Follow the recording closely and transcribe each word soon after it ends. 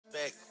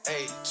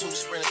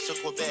sprinters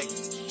to Quebec.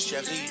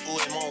 Cherie ou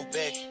et mon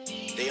bec.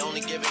 They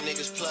only giving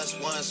niggas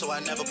 +1, so I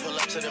never pull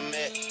up to the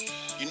Met.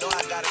 You know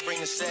I gotta bring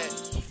the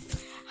set.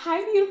 Hi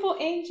beautiful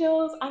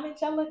angels, I'm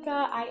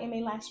Angelica. I am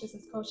a lash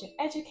business coach and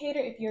educator.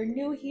 If you're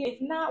new here,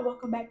 if not,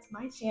 welcome back to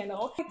my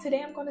channel.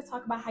 Today I'm going to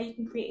talk about how you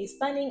can create a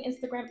stunning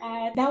Instagram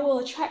ad that will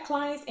attract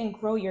clients and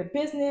grow your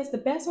business. The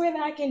best way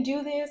that I can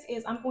do this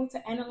is I'm going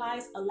to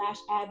analyze a lash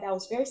ad that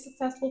was very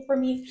successful for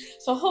me.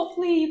 So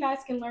hopefully you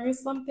guys can learn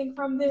something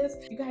from this.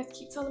 You guys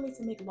keep telling me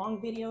to make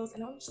long videos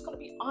and I'm just going to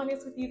be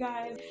honest with you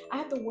guys. I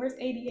have the worst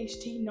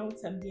ADHD known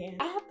to man.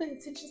 I have the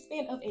attention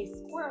span of a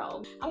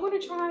squirrel. I'm going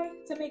to try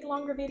to make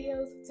longer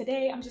videos.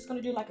 Today, I'm just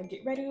gonna do like a get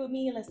ready with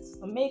me. Let's do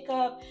some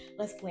makeup,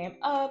 let's glam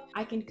up.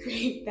 I can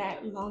create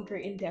that longer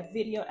in-depth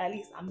video. At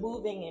least I'm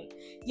moving and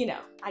you know,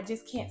 I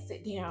just can't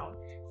sit down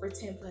for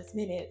 10+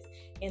 minutes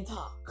and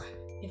talk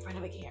in front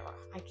of a camera.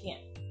 I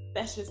can't.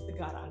 That's just the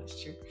God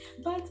honest truth.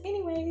 But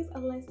anyways,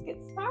 let's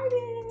get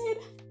started.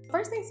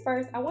 First things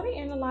first, I want to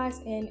analyze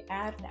an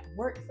ad that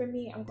worked for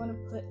me. I'm going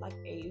to put like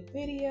a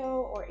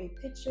video or a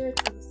picture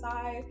to the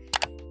side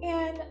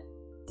and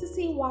to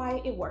see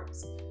why it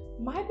works.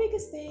 My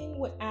biggest thing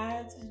with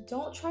ads,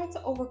 don't try to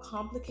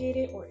overcomplicate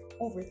it or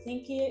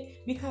overthink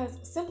it because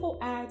simple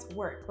ads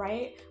work,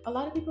 right? A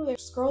lot of people, they're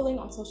scrolling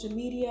on social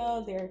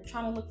media, they're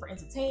trying to look for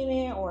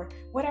entertainment or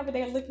whatever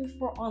they're looking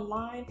for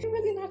online. They're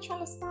really not trying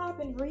to stop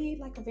and read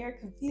like a very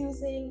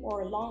confusing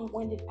or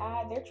long-winded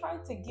ad. They're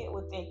trying to get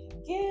what they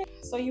can get.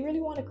 So you really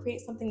want to create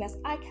something that's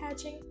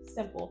eye-catching,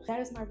 simple. That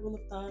is my rule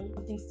of thumb.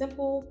 Something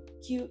simple,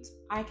 cute,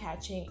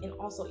 eye-catching, and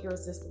also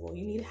irresistible.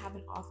 You need to have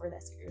an offer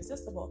that's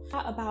irresistible.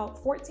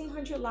 About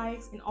 1,400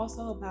 likes and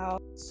also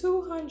about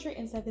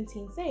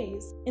 217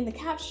 saves. In the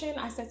caption,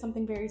 I said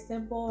something very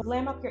simple.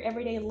 Glam up your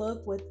everyday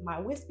look with my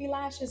wispy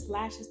lashes,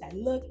 lashes that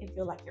look and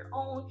feel like your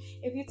own.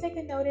 If you take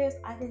a notice,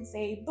 I didn't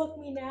say book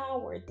me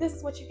now or this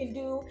is what you can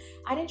do.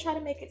 I didn't try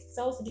to make it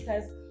sales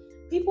because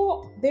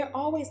people, they're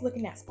always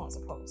looking at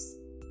sponsor posts.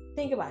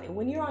 Think about it.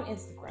 When you're on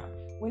Instagram,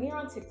 when you're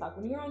on TikTok,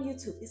 when you're on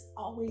YouTube, it's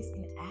always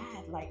an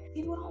ad. Like,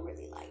 people don't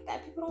really like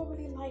that. People don't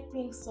really like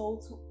being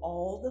sold to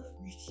all the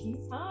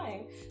freaking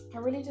time. I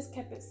really just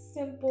kept it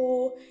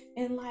simple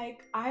and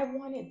like I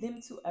wanted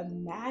them to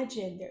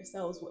imagine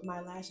themselves with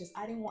my lashes.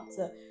 I didn't want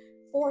to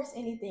force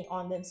anything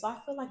on them. So I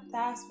feel like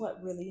that's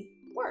what really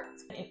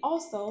worked. And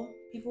also,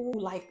 people who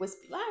like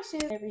wispy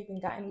lashes, never even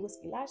gotten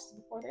wispy lashes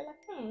before, they're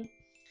like,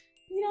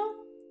 you know,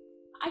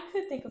 I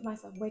could think of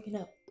myself waking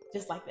up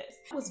just like this.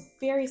 It was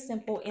very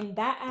simple and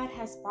that ad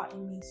has brought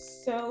in me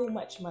so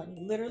much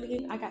money.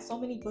 Literally, I got so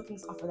many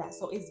bookings off of that.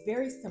 So it's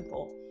very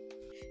simple.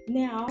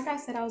 Now, like I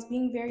said, I was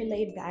being very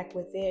laid back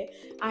with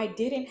it. I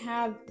didn't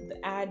have the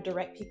ad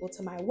direct people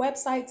to my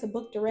website to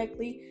book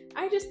directly.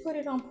 I just put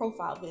it on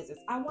profile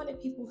visits. I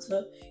wanted people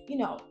to, you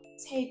know,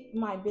 take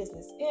my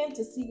business in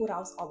to see what I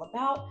was all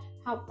about.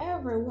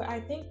 However, what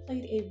I think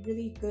played a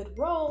really good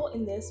role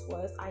in this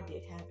was I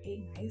did have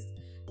a nice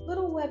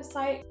little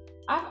website.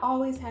 I've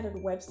always had a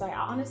website. I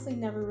honestly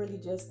never really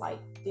just like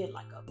did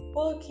like a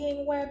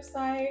booking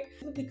website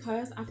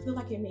because I feel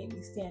like it made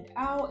me stand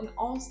out, and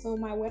also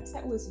my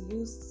website was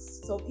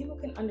used so people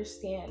can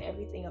understand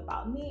everything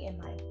about me and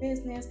my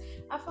business.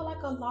 I feel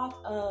like a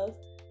lot of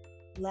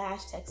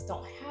lash techs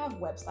don't have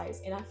websites,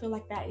 and I feel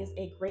like that is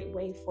a great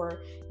way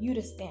for you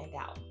to stand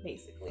out.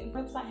 Basically, the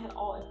website had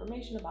all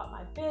information about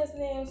my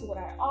business, what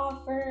I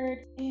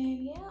offered,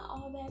 and yeah,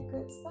 all that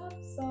good stuff.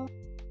 So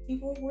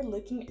people were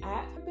looking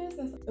at her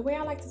business. The way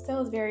I like to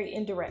sell is very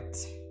indirect.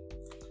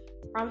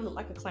 Probably look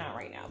like a clown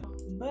right now,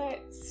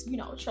 but you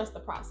know, trust the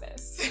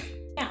process.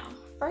 Now,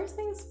 first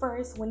things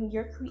first, when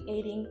you're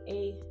creating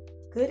a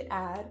good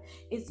ad,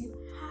 is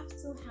you have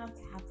to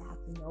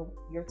know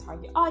your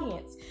target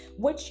audience.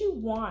 What you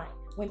want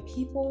when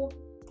people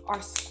are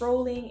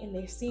scrolling and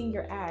they're seeing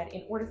your ad,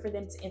 in order for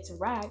them to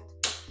interact,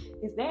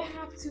 is they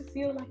have to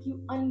feel like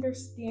you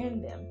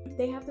understand them.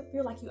 They have to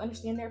feel like you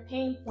understand their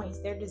pain points,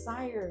 their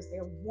desires,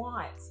 their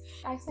wants.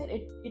 I said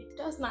it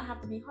does not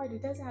have to be hard.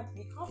 It doesn't have to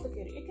be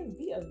complicated. It can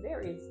be a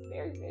very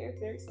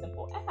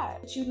simple ad.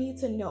 But you need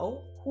to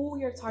know who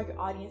your target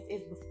audience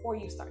is before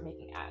you start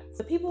making ads.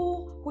 The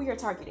people who you're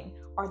targeting,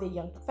 are they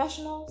young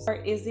professionals? Or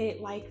is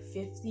it like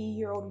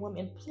 50-year-old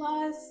women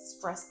plus,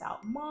 stressed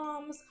out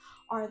moms?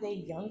 Are they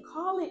young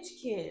college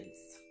kids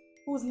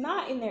who's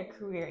not in their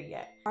career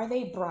yet? Are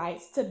they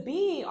brides to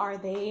be?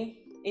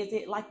 Is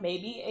it like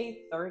maybe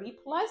a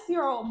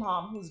 30-plus-year-old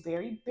mom who's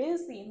very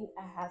busy and who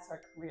has her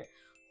career?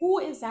 Who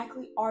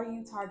exactly are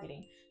you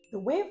targeting? The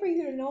way for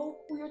you to know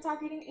who you're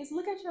targeting is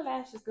look at your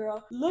lashes,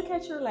 girl. Look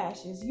at your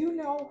lashes. You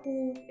know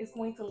who is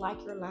going to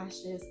like your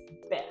lashes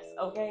best,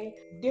 okay?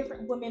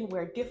 Different women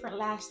wear different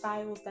lash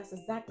styles. That's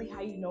exactly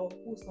how you know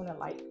who's going to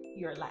like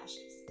your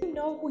lashes. You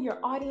know who your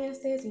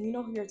audience is and you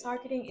know who you're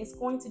targeting. It's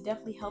going to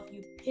definitely help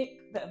you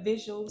pick the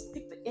visuals,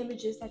 pick the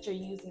images that you're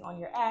using on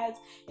your ads,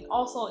 and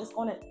also it's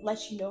going to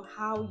let you know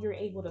how you're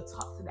able to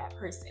talk to that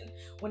person.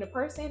 When a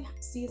person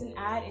sees an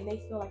ad and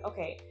they feel like,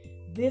 okay,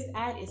 this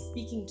ad is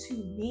speaking to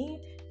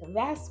me,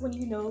 that's when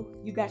you know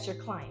you got your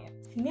client.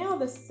 Now,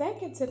 the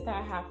second tip that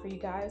I have for you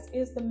guys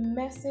is the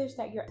message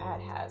that your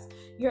ad has.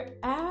 Your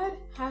ad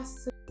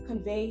has to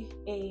convey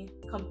a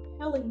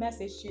compelling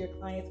message to your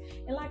clients.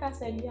 And like I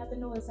said, you have to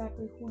know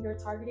exactly who you're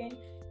targeting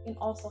and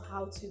also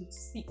how to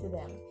speak to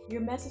them.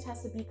 Your message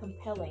has to be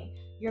compelling.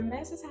 Your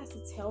message has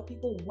to tell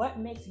people what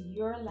makes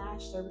your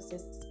lash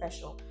services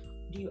special.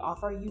 Do you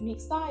offer a unique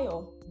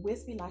style?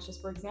 Wispy lashes,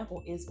 for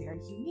example, is very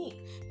unique.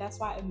 That's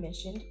why I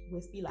mentioned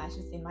wispy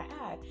lashes in my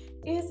ad.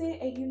 Is it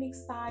a unique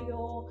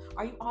style?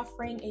 Are you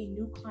offering a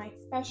new client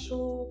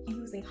special? Are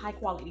you using high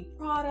quality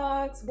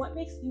products? What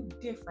makes you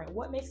different?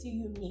 What makes you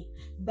unique?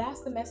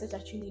 That's the message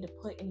that you need to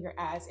put in your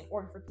ads in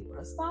order for people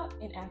to stop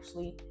and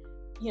actually,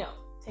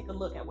 take a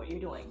look at what you're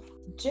doing.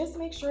 Just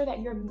make sure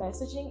that your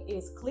messaging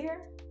is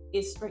clear,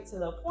 is straight to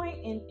the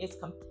point, and it's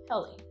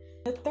compelling.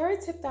 The third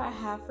tip that I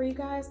have for you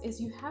guys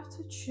is you have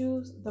to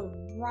choose the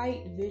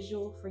right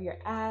visual for your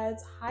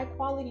ads. High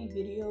quality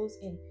videos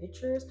and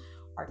pictures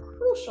are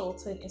crucial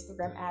to an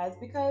Instagram ads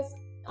because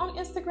on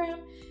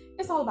Instagram,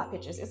 it's all about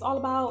pictures. It's all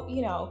about,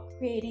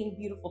 creating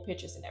beautiful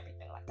pictures and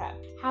everything like that.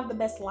 Have the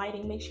best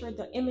lighting. Make sure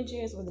the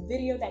images or the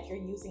video that you're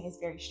using is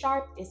very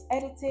sharp, is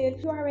edited.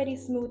 You already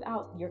smooth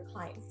out your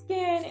client's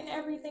skin and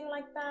everything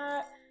like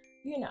that.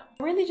 I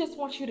really just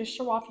want you to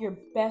show off your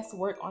best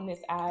work on this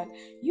ad.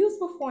 Use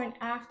before and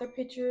after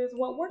pictures.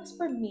 What works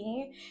for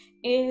me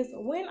is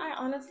when I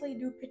honestly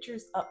do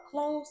pictures up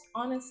close,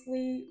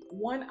 honestly,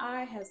 one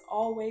eye has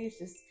always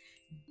just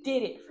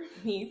did it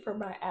for me for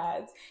my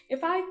ads.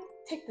 If I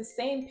take the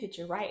same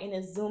picture, right, and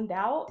it's zoomed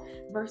out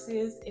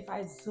versus if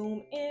I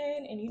zoom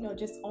in and,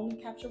 just only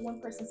capture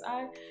one person's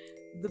eye,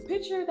 the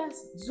picture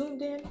that's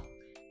zoomed in,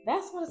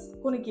 that's what's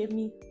going to give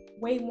me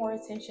way more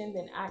attention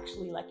than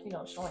actually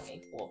showing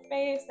a full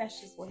face.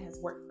 That's just what has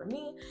worked for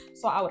me.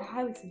 So I would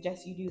highly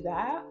suggest you do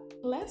that.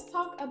 Let's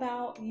talk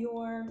about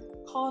your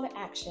call to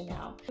action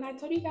now. And I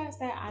told you guys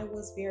that I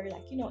was very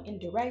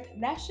indirect.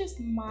 That's just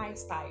my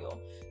style.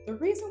 The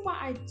reason why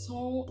I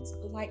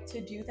don't like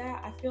to do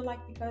that, I feel like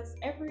because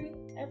every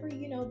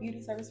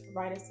beauty service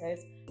provider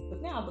says,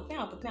 book now, book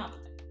now, book now,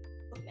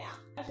 book now.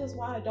 That's just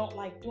why I don't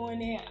like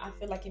doing it. I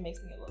feel like it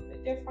makes me a little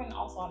bit different.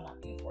 Also, I'm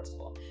not being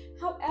forceful.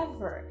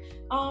 However,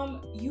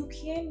 you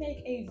can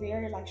make a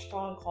very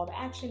strong call to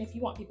action if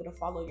you want people to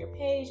follow your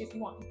page, if you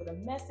want people to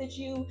message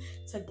you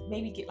to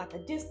maybe get a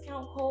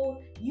discount code.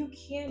 You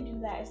can do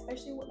that,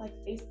 especially with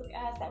Facebook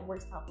ads. That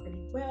works out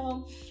pretty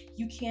well.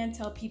 You can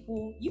tell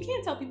people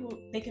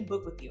they can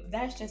book with you.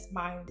 That's just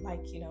my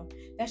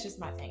that's just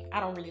my thing. I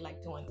don't really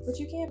like doing it. But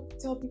you can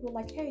tell people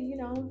hey,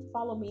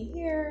 follow me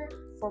here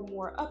for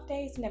more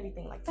updates and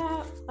everything like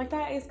that.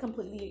 That is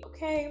completely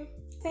okay.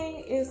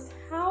 Thing is,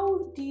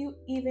 how do you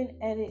even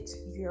edit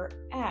your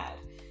ad?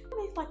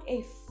 Make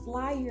a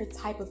flyer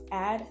type of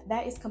ad,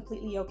 that is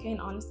completely okay,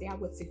 and honestly I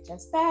would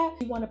suggest that.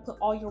 You want to put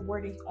all your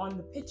wording on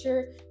the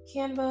picture.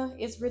 Canva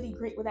is really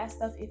great with that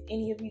stuff. If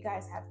any of you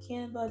guys have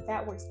Canva,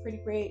 that works pretty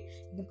great.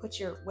 You can put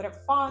your whatever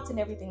fonts and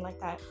everything like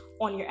that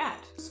on your ad.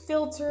 Use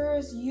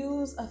filters,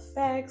 use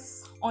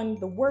effects on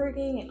the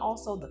wording and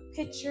also the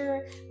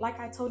picture. Like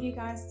I told you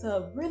guys,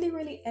 to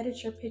really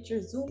edit your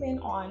picture, zoom in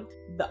on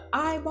the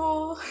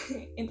eyeball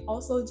and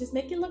also just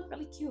make it look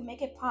really cute,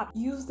 make it pop.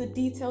 Use the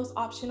details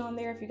option on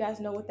there if you guys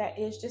know what that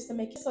is, just to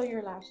make it so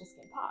your lashes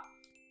can pop.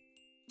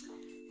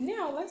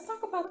 Now let's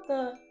talk about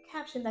the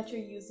caption that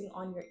you're using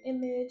on your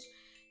image.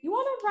 You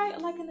want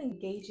to write an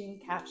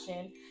engaging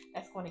caption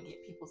that's going to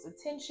get people's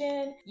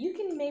attention. You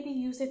can maybe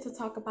use it to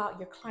talk about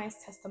your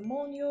clients'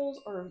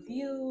 testimonials or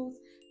reviews,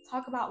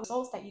 talk about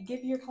results that you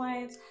give your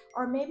clients,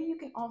 or maybe you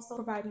can also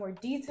provide more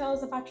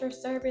details about your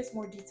service,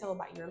 more detail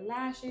about your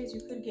lashes.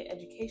 You could get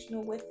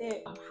educational with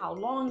it, how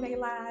long they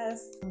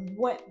last,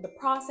 what the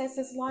process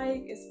is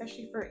like,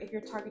 especially for if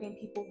you're targeting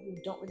people who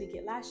don't really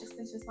get lash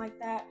extensions like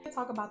that.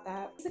 Talk about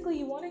that. Basically,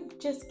 you want to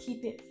just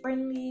keep it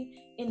friendly,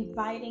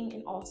 inviting,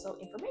 and also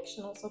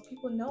informational so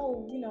people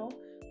know,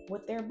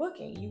 what they're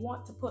booking. You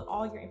want to put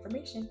all your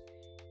information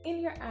in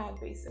your ad,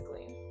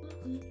 basically.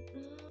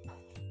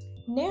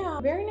 Now,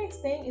 the very next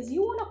thing is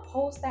you want to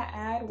post that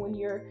ad when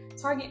your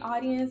target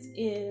audience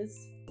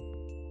is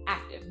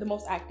active, the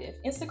most active.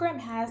 Instagram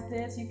has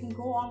this. You can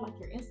go on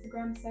your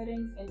Instagram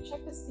settings and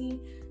check to see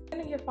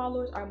when your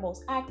followers are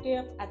most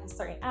active at the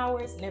certain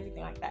hours and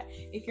everything like that.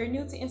 If you're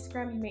new to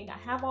Instagram, you may not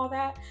have all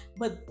that,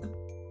 but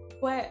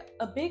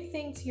a big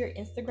thing to your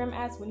Instagram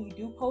ads, when you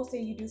do post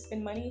it, you do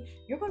spend money,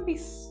 you're going to be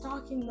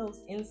stalking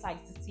those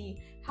insights to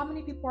see how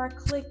many people are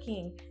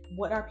clicking.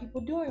 What are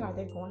people doing? Are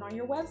they going on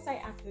your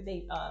website after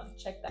they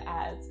check the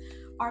ads?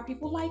 Are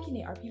people liking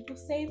it? Are people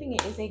saving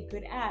it? Is it a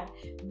good ad?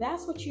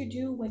 That's what you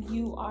do when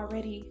you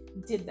already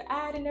did the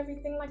ad and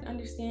everything,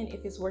 understand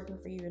if it's working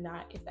for you or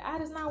not. If the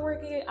ad is not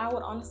working, I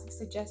would honestly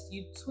suggest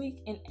you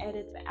tweak and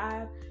edit the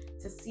ad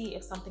to see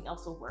if something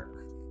else will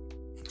work.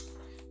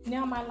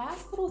 Now, my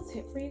last little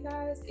tip for you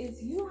guys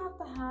is you have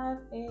to have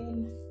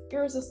an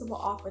irresistible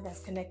offer that's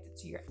connected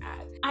to your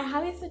ad. I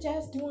highly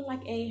suggest doing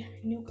a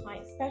new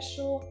client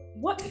special.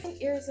 What an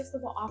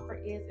irresistible offer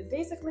is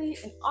basically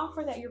an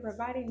offer that you're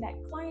providing that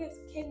clients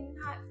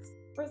cannot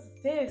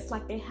for this,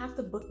 like they have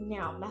to book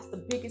now. That's the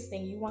biggest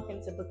thing. You want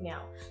them to book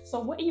now. So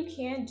what you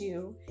can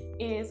do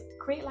is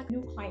create like a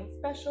new client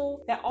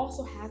special that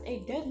also has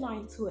a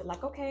deadline to it.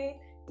 Like, okay,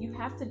 you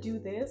have to do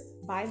this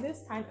by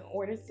this time in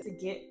order to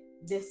get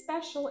this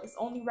special. It's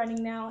only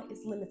running now,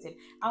 it's limited.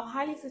 I'll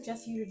highly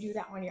suggest you to do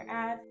that on your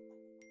ad.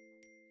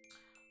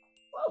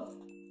 Whoa.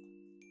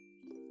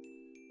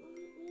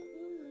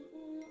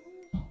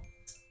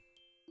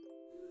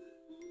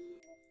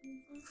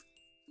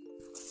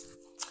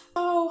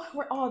 So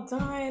we're all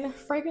done.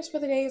 Fragrance for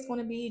the day is going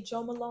to be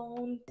Jo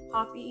Malone,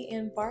 Poppy,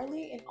 and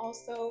Barley, and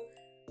also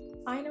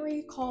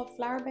Finery called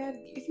Flower Bed.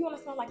 If you want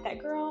to smell like that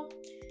girl,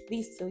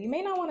 these two. You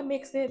may not want to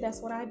mix it, that's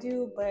what I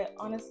do, but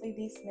honestly,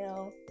 these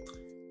smell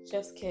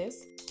chef's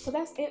kiss. So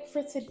that's it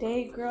for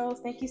today, girls.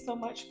 Thank you so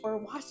much for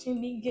watching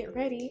me get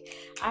ready.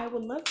 I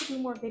would love to do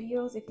more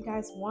videos if you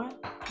guys want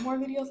more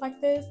videos like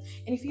this.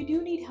 And if you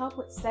do need help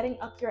with setting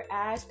up your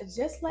ads,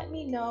 just let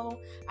me know.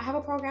 I have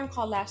a program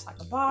called Lash Like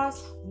a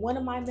Boss. One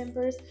of my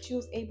members, she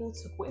was able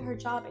to quit her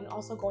job and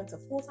also go into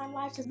full-time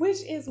lashes,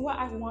 which is what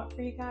I want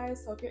for you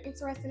guys. So if you're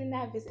interested in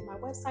that, visit my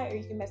website or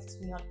you can message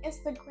me on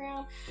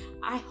Instagram.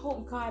 I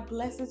hope God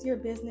blesses your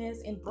business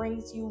and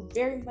brings you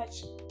very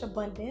much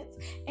abundance.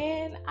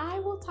 And I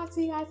will talk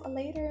to you guys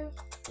later.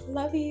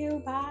 Love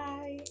you.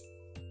 Bye.